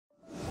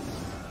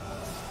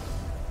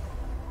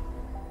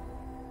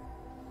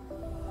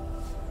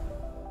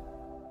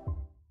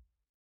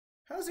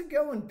How's it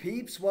going,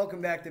 peeps? Welcome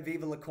back to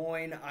Viva La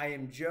Coin. I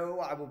am Joe.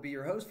 I will be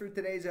your host for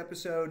today's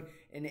episode.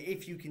 And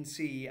if you can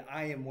see,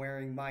 I am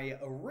wearing my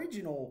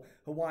original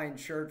Hawaiian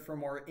shirt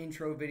from our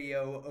intro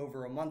video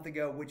over a month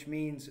ago, which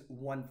means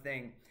one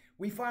thing.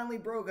 We finally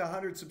broke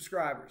 100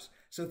 subscribers.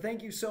 So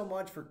thank you so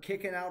much for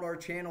kicking out our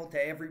channel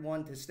to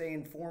everyone to stay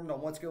informed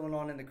on what's going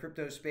on in the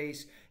crypto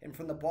space. And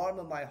from the bottom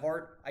of my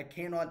heart, I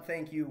cannot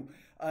thank you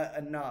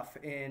enough.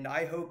 And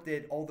I hope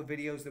that all the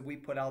videos that we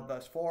put out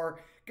thus far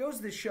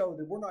goes to show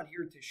that we're not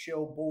here to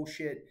show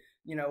bullshit,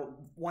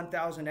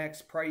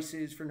 1000x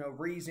prices for no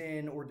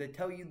reason or to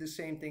tell you the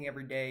same thing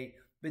every day.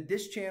 But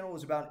this channel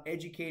is about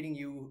educating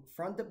you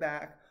front to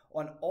back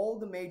on all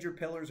the major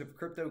pillars of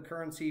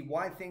cryptocurrency,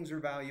 why things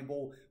are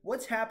valuable,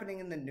 what's happening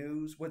in the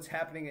news, what's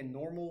happening in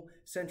normal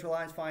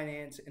centralized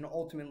finance, and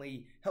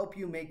ultimately help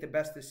you make the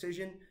best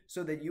decision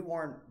so that you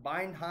aren't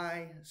buying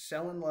high,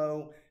 selling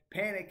low,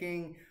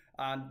 panicking,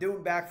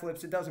 doing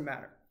backflips. It doesn't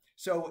matter.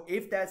 So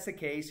if that's the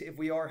case, if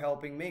we are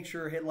helping, make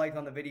sure hit like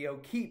on the video,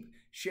 keep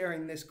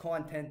sharing this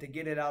content to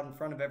get it out in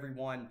front of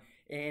everyone.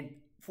 And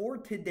for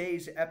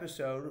today's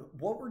episode,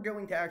 what we're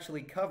going to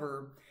actually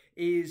cover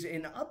is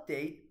an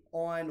update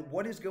on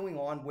what is going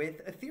on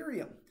with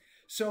Ethereum.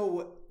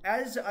 So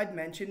as I've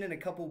mentioned in a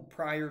couple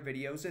prior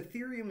videos,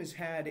 Ethereum has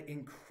had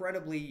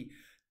incredibly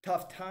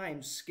tough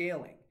times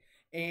scaling.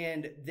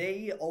 And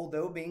they,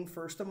 although being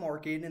first to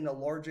market and the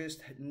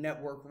largest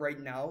network right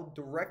now,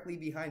 directly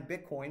behind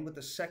Bitcoin with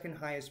the second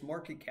highest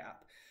market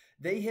cap,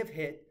 they have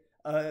hit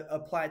a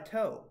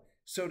plateau,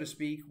 so to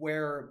speak,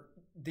 where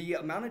the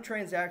amount of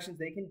transactions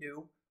they can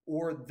do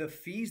or the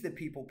fees that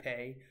people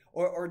pay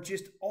are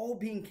just all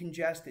being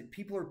congested.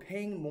 People are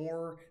paying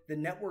more, the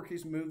network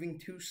is moving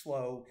too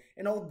slow,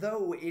 and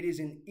although it is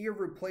an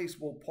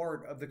irreplaceable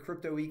part of the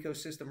crypto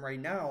ecosystem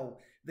right now,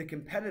 the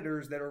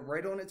competitors that are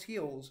right on its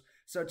heels,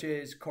 such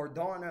as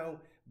Cardano,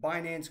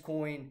 Binance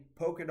Coin,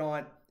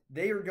 Polkadot,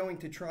 they are going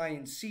to try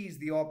and seize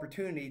the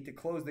opportunity to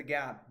close the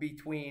gap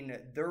between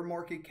their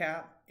market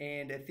cap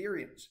and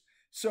Ethereum's.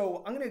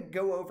 So I'm going to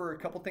go over a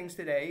couple things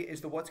today as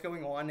to what's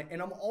going on,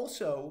 and I'm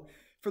also,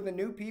 for the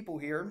new people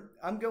here,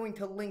 I'm going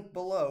to link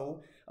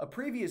below a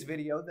previous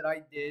video that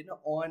I did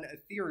on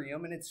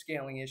Ethereum and its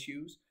scaling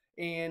issues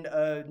and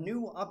a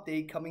new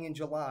update coming in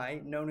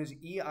July known as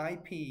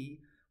EIP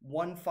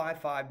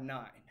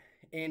 1559.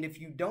 And if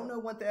you don't know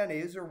what that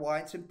is or why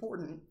it's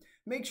important,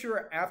 make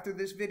sure after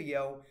this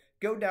video,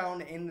 go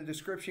down in the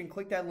description,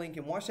 click that link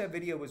and watch that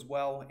video as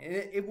well. And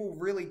it will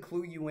really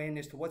clue you in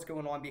as to what's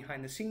going on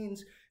behind the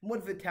scenes and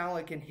what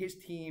Vitalik and his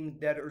team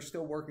that are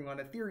still working on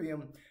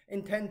Ethereum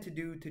intend to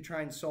do to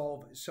try and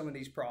solve some of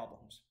these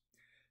problems.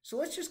 So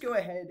let's just go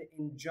ahead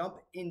and jump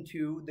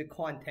into the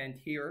content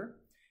here.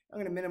 I'm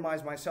going to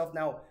minimize myself.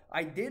 Now,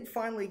 I did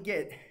finally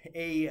get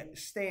a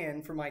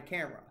stand for my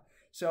camera.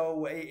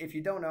 So if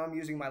you don't know, I'm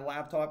using my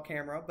laptop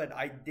camera, but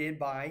I did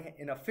buy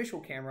an official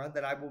camera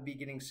that I will be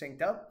getting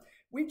synced up.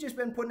 We've just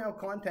been putting out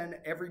content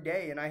every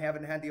day and I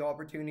haven't had the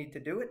opportunity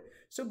to do it.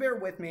 So bear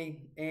with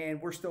me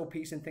and we're still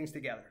piecing things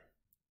together.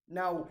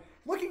 Now,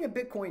 looking at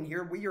Bitcoin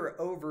here, we are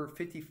over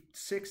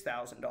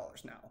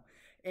 $56,000 now.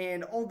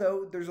 And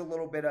although there's a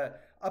little bit of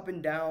up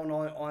and down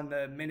on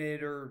the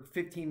minute or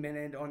 15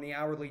 minute on the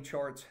hourly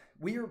charts,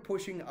 we are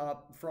pushing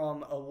up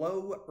from a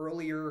low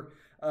earlier,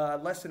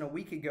 less than a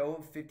week ago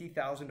of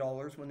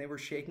 $50,000 when they were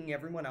shaking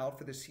everyone out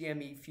for the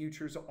CME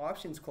futures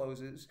options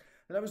closes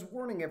that I was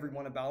warning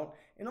everyone about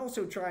and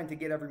also trying to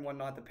get everyone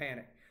not to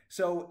panic.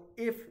 So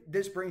if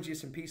this brings you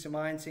some peace of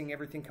mind, seeing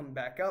everything coming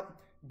back up,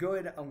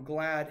 good, I'm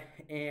glad,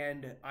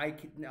 and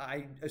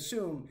I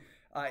assume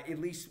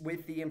at least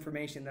with the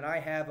information that I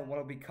have and what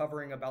I'll be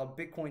covering about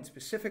Bitcoin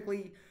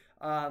specifically,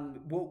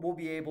 we'll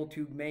be able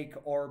to make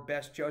our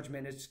best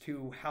judgment as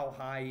to how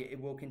high it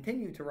will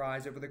continue to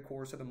rise over the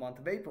course of the month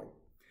of April.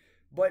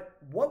 But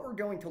what we're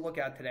going to look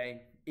at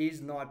today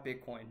is not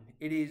Bitcoin.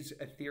 It is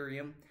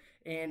Ethereum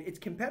and its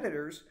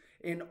competitors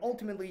and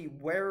ultimately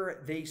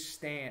where they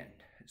stand.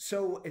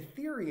 So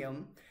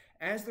Ethereum,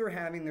 as they're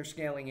having their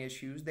scaling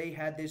issues, they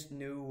had this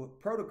new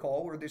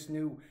protocol or this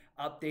new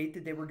update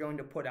that they were going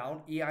to put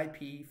out,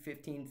 EIP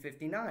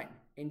 1559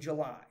 in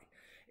July.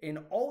 And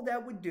all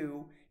that would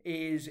do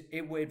is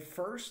it would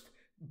first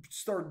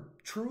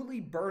start truly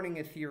burning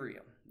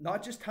Ethereum,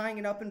 not just tying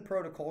it up in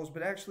protocols,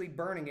 but actually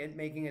burning it,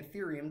 making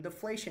Ethereum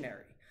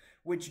deflationary,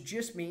 which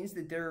just means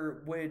that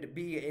there would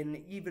be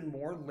an even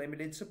more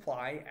limited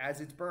supply as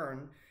it's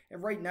burned.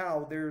 And right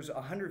now there's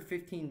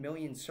 115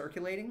 million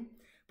circulating,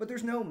 but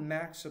there's no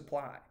max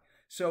supply.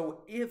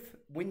 So if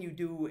when you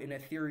do an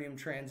Ethereum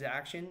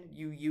transaction,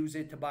 you use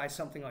it to buy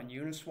something on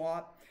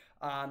Uniswap,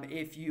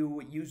 if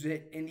you use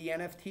it in the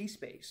NFT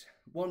space,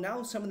 well,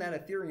 now some of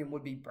that Ethereum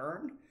would be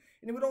burned.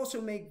 And it would also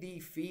make the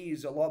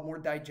fees a lot more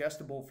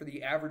digestible for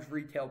the average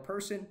retail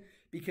person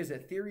because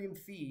Ethereum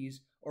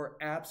fees are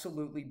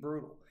absolutely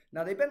brutal.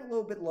 Now, they've been a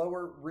little bit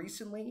lower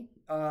recently.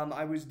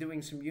 I was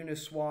doing some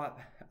Uniswap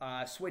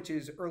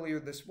switches earlier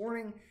this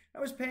morning. I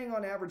was paying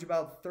on average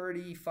about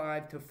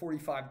 $35 to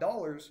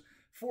 $45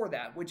 for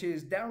that, which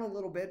is down a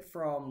little bit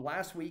from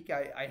last week.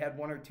 I had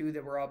one or two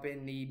that were up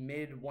in the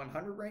mid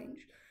 100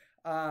 range,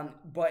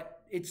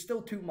 but it's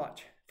still too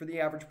much for the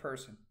average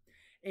person.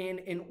 And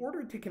in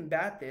order to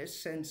combat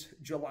this, since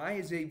July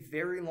is a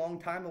very long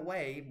time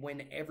away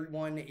when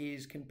everyone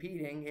is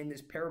competing in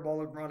this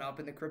parabolic run up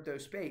in the crypto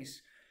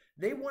space,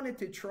 they wanted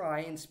to try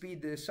and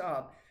speed this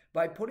up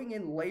by putting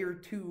in layer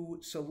 2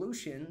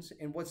 solutions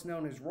and what's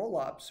known as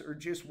roll-ups, or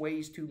just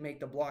ways to make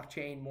the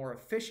blockchain more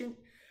efficient,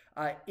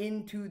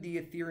 into the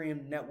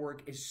Ethereum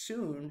network as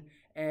soon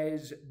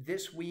as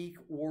this week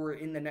or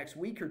in the next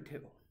week or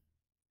two.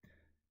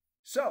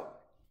 So,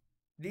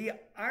 the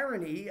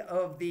irony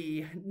of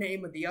the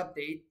name of the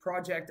update,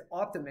 Project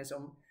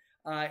Optimism,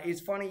 is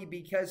funny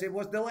because it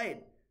was delayed.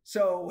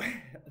 So,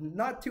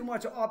 not too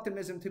much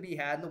optimism to be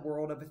had in the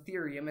world of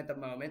Ethereum at the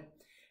moment.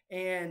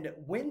 And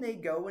when they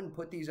go and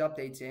put these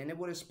updates in, it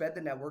would have sped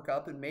the network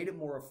up and made it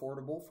more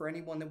affordable for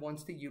anyone that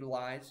wants to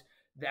utilize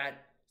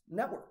that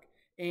network.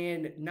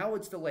 And now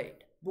it's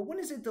delayed. But when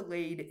is it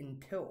delayed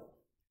until?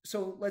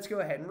 So let's go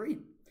ahead and read.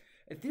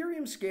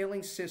 Ethereum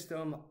scaling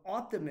system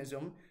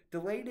Optimism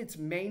delayed its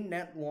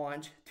mainnet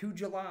launch to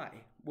July,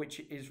 which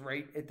is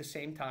right at the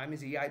same time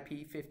as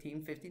EIP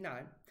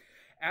 1559,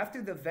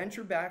 after the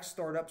venture-backed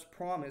startup's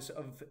promise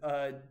of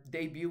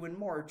debut in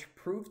March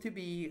proved to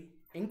be,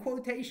 in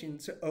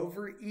quotations,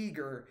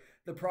 over-eager,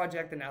 the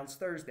project announced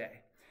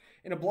Thursday.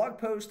 In a blog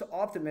post,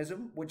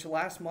 Optimism, which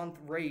last month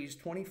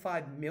raised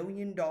 $25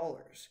 million,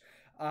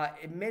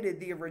 admitted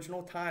the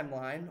original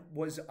timeline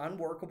was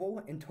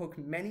unworkable and took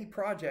many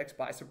projects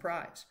by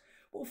surprise.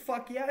 Well,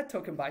 fuck yeah, it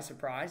took them by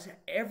surprise.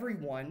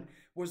 Everyone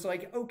was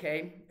like,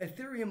 okay,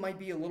 Ethereum might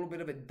be a little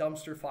bit of a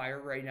dumpster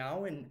fire right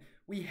now, and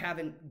we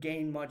haven't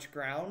gained much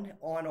ground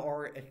on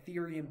our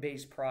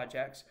Ethereum-based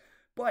projects.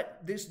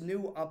 But this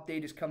new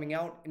update is coming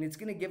out, and it's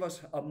going to give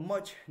us a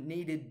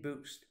much-needed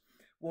boost.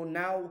 Well,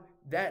 now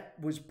that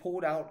was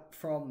pulled out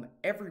from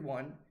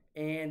everyone,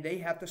 and they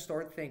have to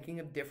start thinking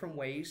of different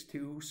ways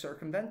to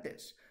circumvent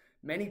this.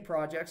 Many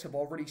projects have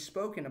already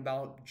spoken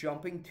about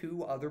jumping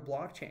to other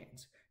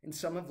blockchains, and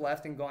some have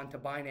left and gone to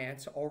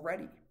Binance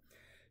already.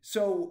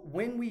 So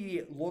when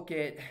we look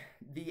at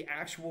the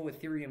actual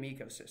Ethereum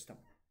ecosystem,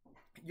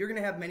 you're going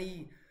to have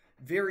many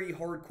very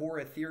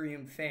hardcore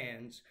Ethereum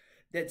fans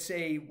that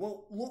say,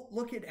 well,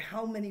 look at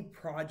how many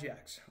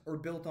projects are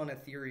built on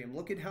Ethereum.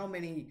 Look at how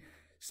many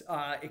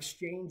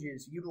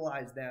exchanges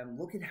utilize them.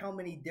 Look at how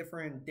many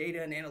different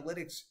data and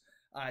analytics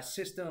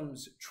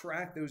systems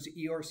track those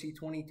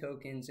ERC20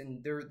 tokens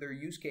and their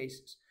use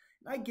cases.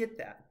 And I get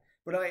that.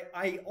 But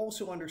I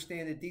also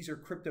understand that these are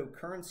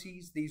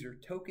cryptocurrencies. These are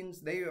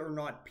tokens. They are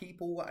not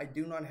people. I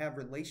do not have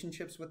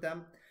relationships with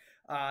them.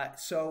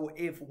 So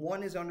if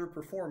one is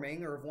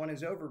underperforming or if one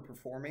is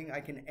overperforming,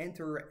 I can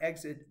enter or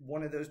exit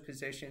one of those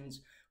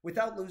positions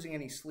without losing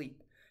any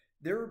sleep.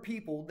 There are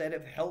people that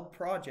have held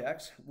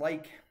projects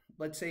like,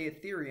 let's say,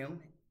 Ethereum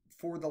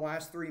for the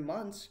last 3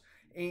 months,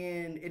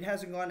 and it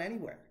hasn't gone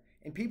anywhere.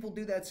 And people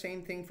do that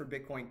same thing for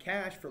Bitcoin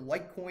Cash, for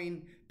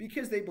Litecoin,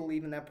 because they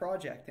believe in that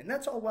project. And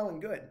that's all well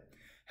and good.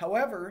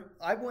 However,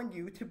 I want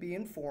you to be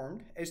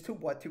informed as to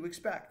what to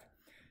expect.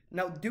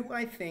 Now, do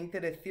I think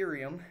that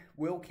Ethereum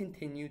will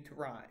continue to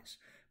rise?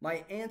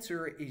 My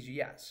answer is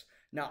yes.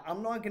 Now,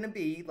 I'm not going to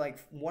be like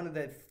one of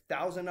the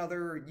 1,000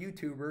 other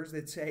YouTubers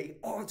that say,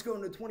 oh, it's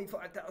going to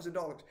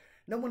 $25,000.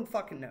 No one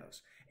fucking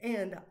knows.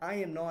 And I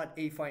am not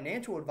a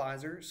financial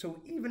advisor,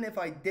 so even if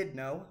I did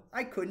know,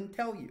 I couldn't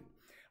tell you.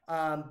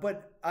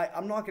 But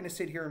I'm not going to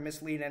sit here and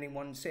mislead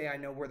anyone and say I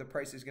know where the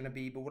price is going to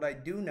be. But what I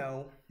do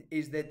know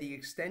is that the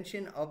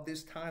extension of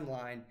this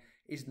timeline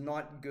is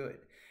not good.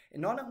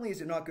 And not only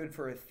is it not good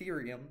for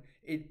Ethereum,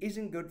 it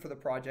isn't good for the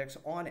projects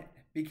on it.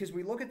 Because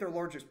we look at their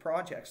largest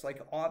projects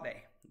like Aave,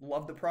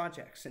 love the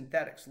project.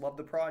 Synthetics, love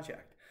the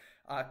project.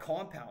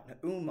 Compound,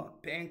 UMA,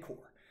 Bancor.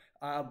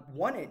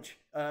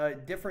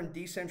 OneInch, different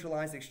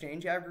decentralized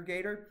exchange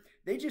aggregator,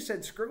 they just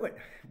said, screw it.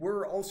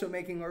 We're also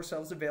making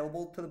ourselves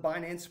available to the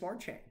Binance Smart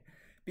Chain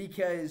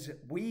because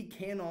we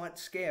cannot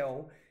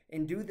scale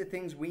and do the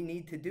things we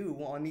need to do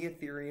on the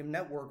Ethereum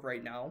network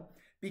right now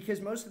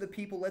because most of the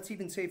people, let's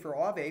even say for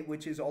Aave,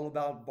 which is all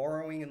about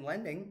borrowing and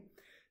lending,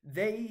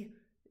 the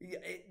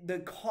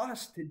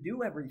cost to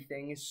do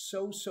everything is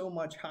so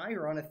much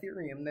higher on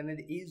Ethereum than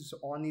it is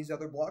on these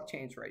other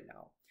blockchains right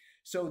now.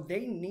 So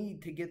they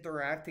need to get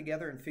their act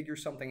together and figure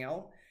something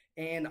out.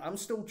 And I'm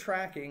still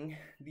tracking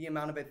the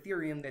amount of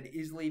Ethereum that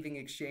is leaving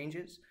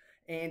exchanges.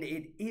 And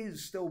it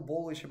is still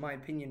bullish, in my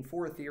opinion,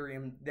 for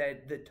Ethereum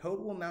that the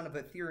total amount of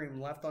Ethereum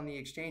left on the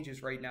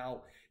exchanges right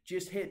now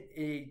just hit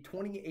a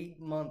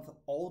 28-month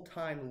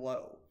all-time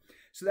low.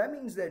 So that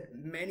means that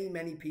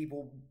many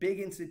people, big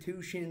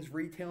institutions,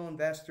 retail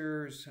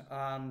investors,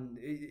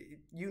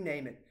 you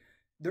name it,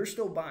 they're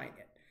still buying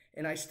it.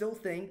 And I still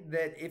think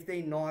that if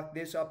they knock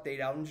this update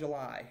out in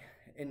July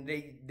and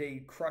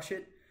they crush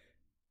it,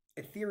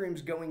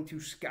 Ethereum's going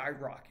to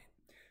skyrocket.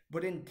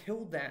 But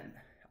until then,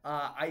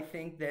 I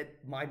think that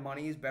my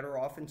money is better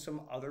off in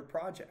some other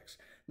projects.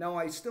 Now,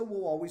 I still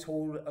will always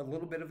hold a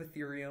little bit of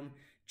Ethereum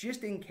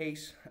just in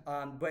case,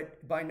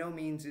 but by no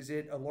means is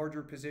it a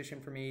larger position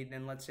for me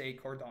than, let's say,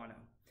 Cardano.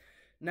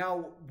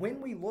 Now,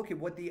 when we look at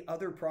what the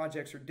other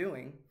projects are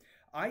doing,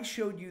 I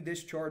showed you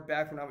this chart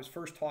back when I was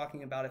first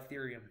talking about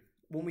Ethereum.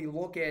 When we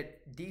look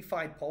at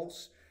DeFi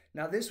Pulse,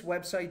 now this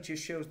website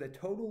just shows the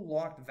total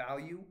locked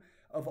value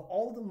of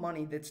all the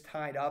money that's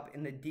tied up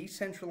in the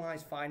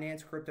decentralized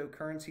finance,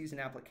 cryptocurrencies, and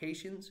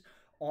applications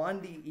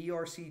on the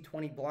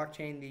ERC20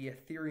 blockchain, the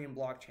Ethereum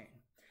blockchain.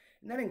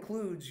 And that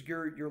includes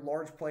your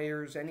large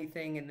players,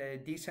 anything in the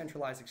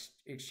decentralized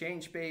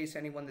exchange space,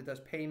 anyone that does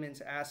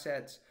payments,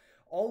 assets,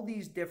 all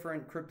these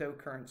different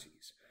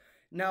cryptocurrencies.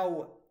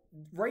 Now,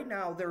 right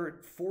now, they're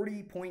at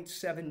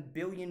 $40.7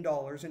 billion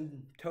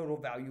in total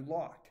value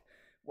locked.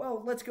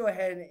 Well, let's go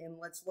ahead and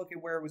let's look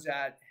at where it was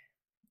at,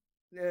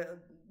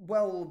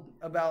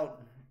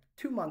 about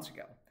 2 months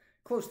ago,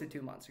 close to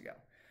 2 months ago.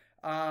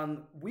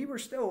 We were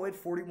still at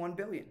 41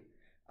 billion.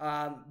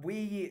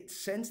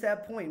 Since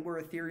that point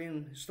where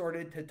Ethereum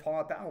started to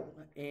top out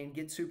and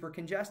get super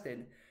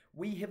congested,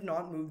 we have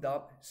not moved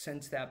up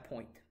since that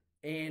point.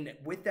 And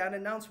with that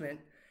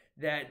announcement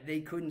that they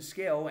couldn't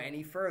scale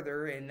any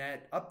further and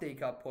that update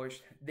got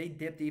pushed, they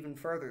dipped even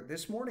further.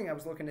 This morning I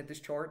was looking at this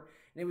chart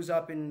and it was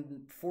up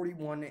in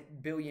 41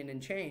 billion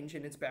and change,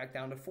 and it's back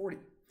down to 40.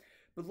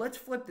 But let's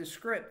flip the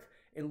script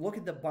and look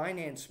at the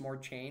Binance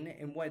Smart Chain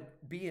and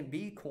what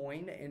BNB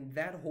coin and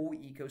that whole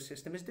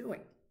ecosystem is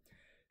doing.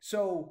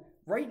 So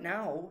right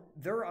now,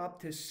 they're up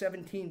to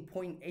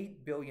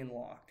 17.8 billion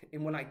locked.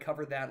 And when I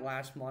covered that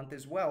last month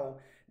as well,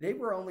 they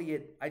were only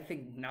at, I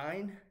think,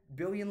 9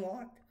 billion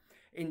locked.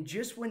 And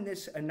just when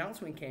this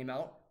announcement came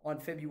out on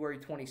February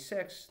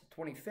 26th,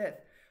 25th,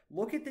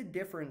 look at the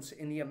difference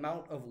in the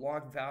amount of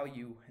locked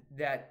value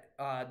that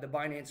the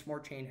Binance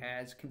Smart Chain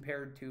has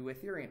compared to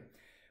Ethereum.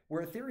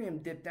 Where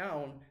Ethereum dipped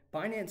down,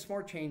 Binance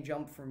Smart Chain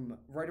jumped from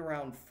right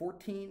around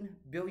 14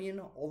 billion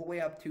all the way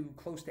up to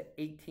close to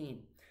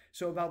 18.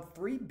 So about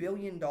 $3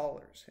 billion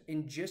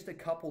in just a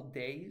couple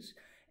days.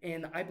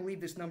 And I believe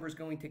this number is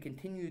going to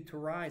continue to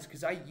rise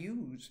because I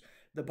use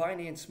the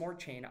Binance Smart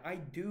Chain. I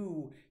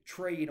do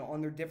trade on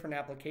their different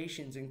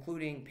applications,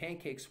 including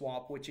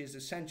PancakeSwap, which is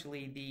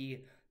essentially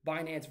the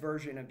Binance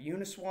version of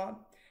Uniswap.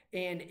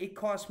 And it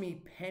cost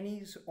me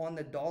pennies on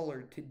the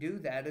dollar to do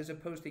that, as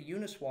opposed to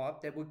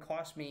Uniswap that would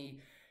cost me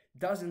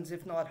dozens,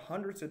 if not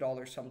hundreds of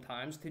dollars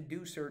sometimes to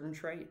do certain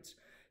trades.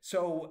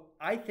 So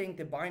I think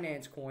the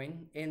Binance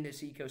coin in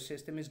this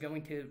ecosystem is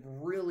going to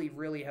really,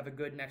 really have a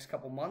good next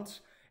couple months.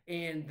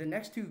 And the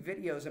next 2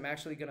 videos I'm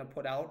actually going to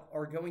put out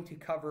are going to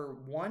cover,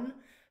 one,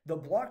 the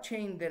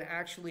blockchain that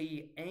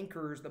actually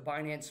anchors the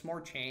Binance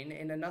Smart Chain,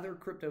 and another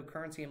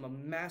cryptocurrency I'm a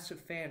massive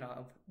fan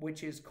of,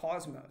 which is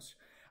Cosmos.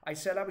 I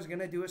said I was going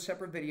to do a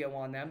separate video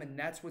on them, and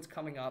that's what's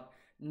coming up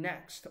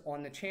next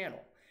on the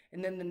channel.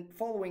 And then the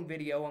following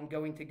video, I'm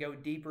going to go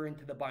deeper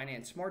into the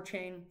Binance Smart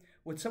Chain,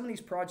 what some of these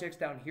projects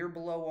down here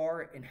below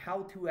are, and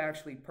how to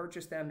actually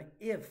purchase them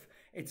if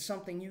it's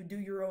something you do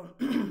your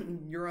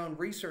own your own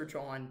research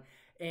on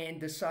and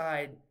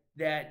decide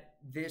that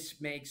this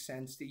makes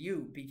sense to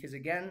you. Because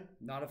again,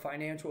 not a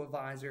financial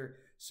advisor,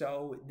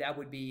 so that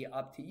would be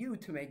up to you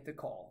to make the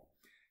call.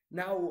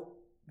 Now,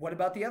 what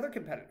about the other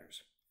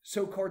competitors?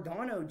 So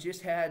Cardano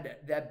just had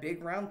that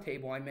big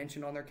roundtable I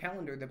mentioned on their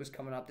calendar that was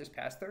coming up this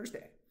past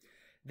Thursday.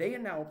 They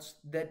announced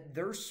that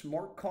their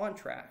smart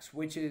contracts,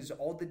 which is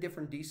all the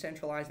different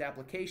decentralized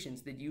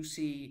applications that you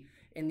see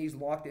in these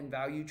locked-in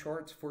value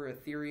charts for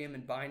Ethereum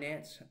and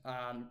Binance,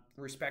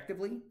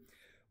 respectively,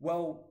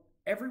 well,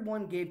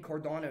 everyone gave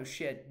Cardano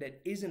shit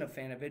that isn't a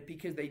fan of it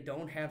because they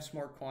don't have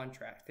smart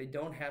contracts. They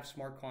don't have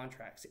smart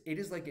contracts. It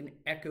is like an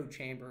echo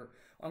chamber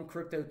on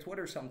crypto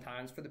Twitter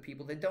sometimes for the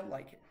people that don't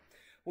like it.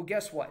 Well,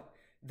 guess what?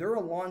 Their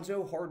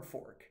Alonzo hard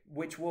fork,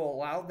 which will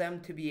allow them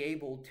to be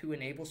able to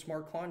enable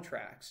smart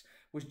contracts,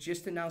 was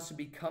just announced to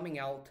be coming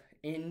out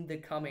in the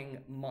coming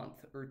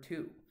month or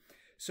 2.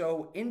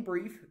 So in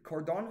brief,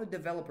 Cardano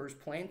developers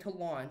plan to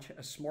launch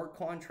a smart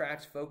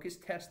contracts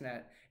focused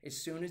testnet as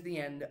soon as the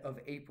end of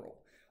April.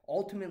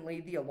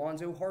 Ultimately, the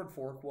Alonzo hard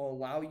fork will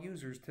allow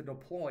users to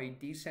deploy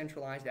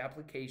decentralized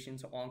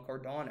applications on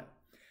Cardano.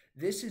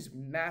 This is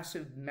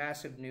massive,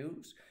 massive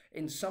news.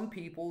 And some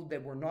people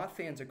that were not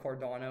fans of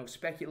Cardano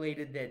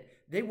speculated that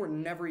they were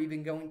never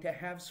even going to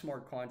have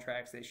smart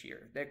contracts this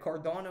year. That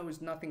Cardano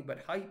is nothing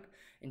but hype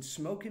and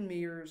smoke and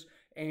mirrors,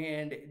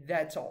 and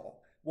that's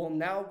all. Well,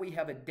 now we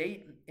have a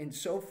date, and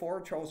so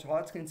far Charles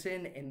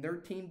Hodgkinson and their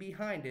team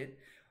behind it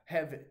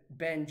have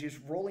been just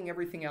rolling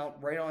everything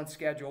out right on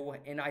schedule.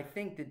 And I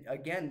think that,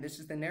 again, this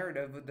is the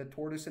narrative of the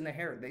tortoise and the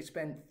hare. They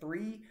spent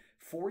 3-4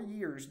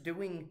 years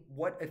doing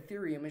what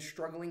Ethereum is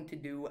struggling to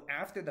do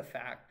after the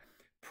fact,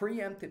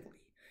 preemptively.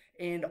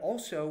 And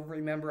also,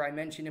 remember I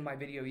mentioned in my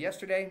video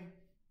yesterday,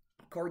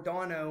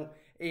 Cardano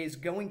is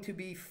going to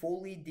be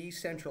fully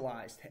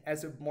decentralized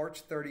as of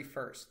March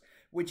 31st,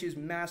 which is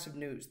massive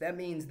news. That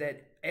means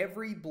that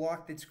every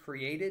block that's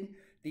created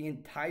The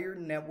entire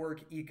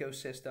network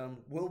ecosystem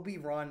will be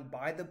run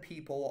by the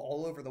people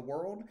all over the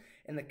world,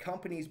 and the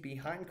companies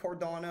behind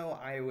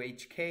Cardano,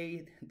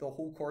 IOHK, the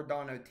whole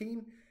Cardano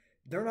team,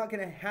 they're not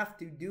going to have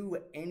to do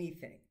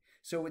anything.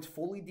 So it's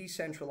fully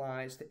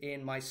decentralized,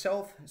 and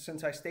myself,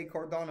 since I stake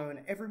Cardano, and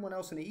everyone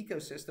else in the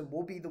ecosystem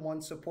will be the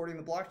ones supporting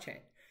the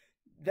blockchain.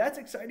 That's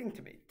exciting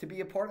to me, to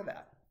be a part of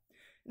that.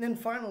 And then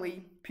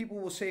finally, people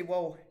will say,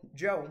 well,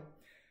 Joe,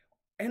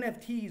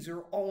 NFTs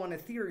are all on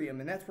Ethereum,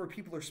 and that's where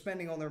people are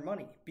spending all their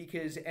money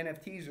because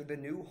NFTs are the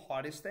new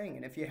hottest thing.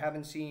 And if you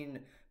haven't seen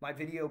my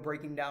video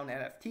breaking down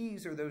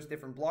NFTs or those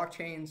different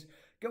blockchains,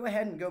 go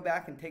ahead and go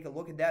back and take a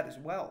look at that as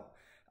well.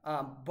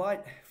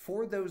 But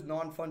for those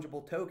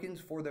non-fungible tokens,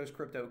 for those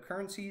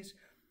cryptocurrencies,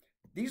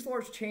 these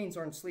large chains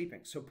aren't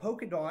sleeping. So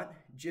Polkadot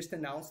just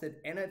announced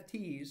that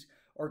NFTs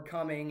are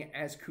coming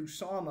as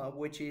Kusama,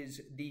 which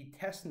is the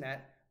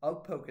testnet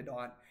of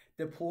Polkadot,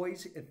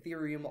 deploys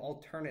Ethereum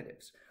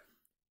alternatives.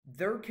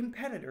 Their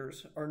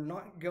competitors are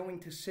not going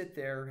to sit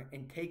there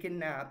and take a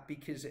nap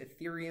because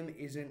Ethereum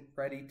isn't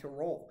ready to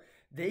roll.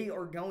 They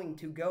are going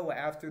to go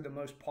after the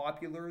most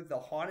popular, the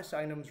hottest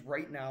items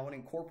right now and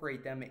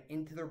incorporate them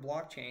into their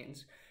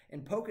blockchains.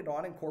 And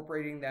Polkadot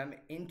incorporating them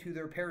into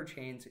their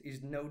parachains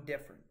is no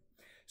different.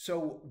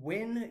 So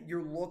when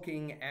you're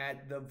looking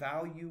at the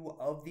value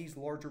of these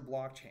larger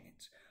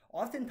blockchains,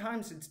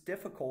 oftentimes it's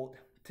difficult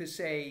to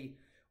say,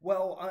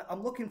 well,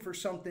 I'm looking for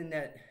something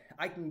that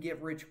I can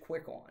get rich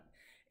quick on.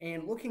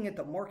 And looking at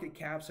the market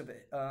caps of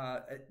it,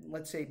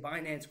 let's say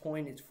Binance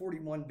Coin, it's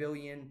 41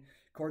 billion.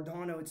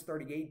 Cardano, it's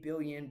 38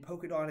 billion.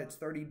 Polkadot, it's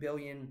 30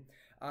 billion.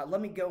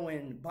 Let me go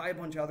and buy a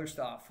bunch of other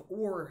stuff.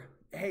 Or,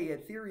 hey,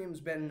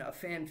 Ethereum's been a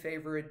fan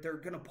favorite. They're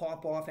going to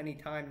pop off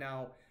anytime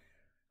now.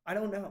 I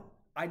don't know.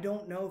 I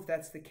don't know if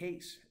that's the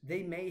case.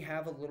 They may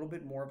have a little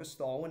bit more of a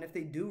stall. And if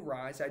they do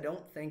rise, I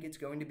don't think it's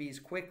going to be as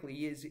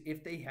quickly as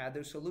if they had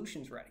those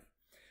solutions ready.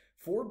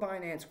 For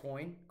Binance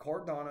Coin,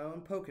 Cardano,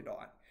 and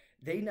Polkadot,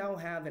 they now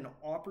have an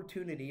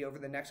opportunity over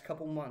the next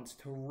couple months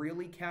to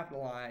really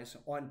capitalize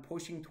on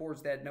pushing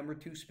towards that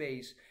 #2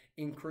 space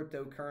in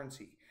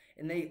cryptocurrency.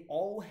 And they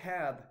all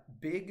have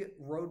big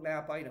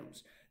roadmap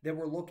items that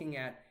we're looking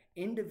at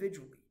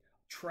individually,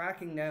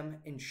 tracking them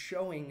and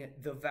showing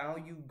the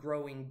value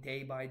growing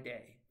day by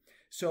day.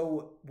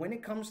 So when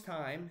it comes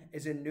time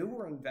as a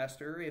newer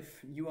investor,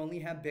 if you only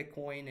have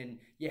Bitcoin and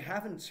you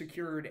haven't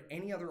secured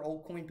any other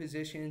altcoin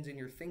positions and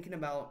you're thinking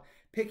about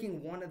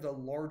picking one of the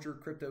larger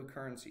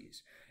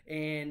cryptocurrencies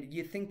and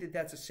you think that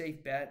that's a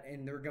safe bet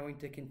and they're going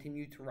to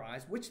continue to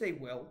rise, which they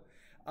will,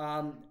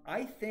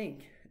 I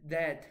think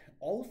that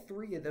all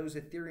three of those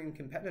Ethereum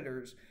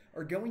competitors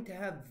are going to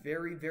have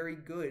very, very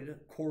good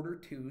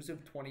Q2s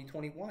of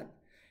 2021.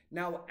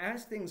 Now,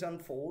 as things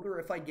unfold, or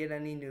if I get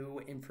any new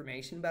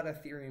information about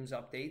Ethereum's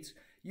updates,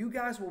 you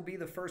guys will be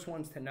the first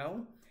ones to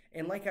know.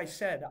 And like I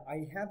said,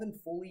 I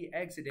haven't fully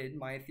exited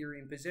my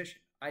Ethereum position.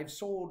 I've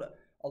sold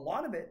a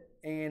lot of it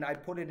and I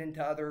put it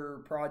into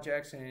other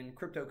projects and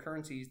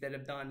cryptocurrencies that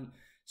have done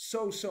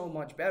so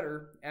much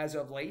better as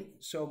of late.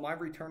 So my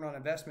return on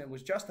investment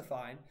was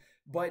justified.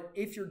 But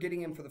if you're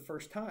getting in for the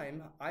first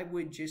time, I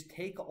would just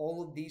take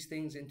all of these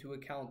things into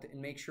account and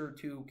make sure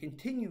to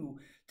continue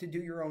to do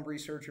your own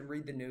research and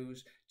read the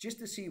news just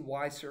to see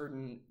why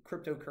certain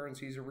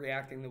cryptocurrencies are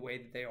reacting the way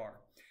that they are.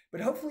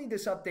 But hopefully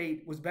this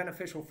update was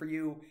beneficial for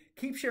you.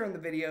 Keep sharing the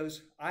videos.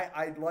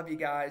 I love you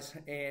guys.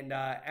 And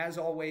as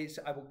always,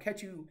 I will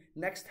catch you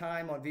next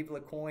time on Viva La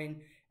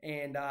Coin.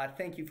 And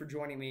thank you for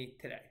joining me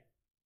today.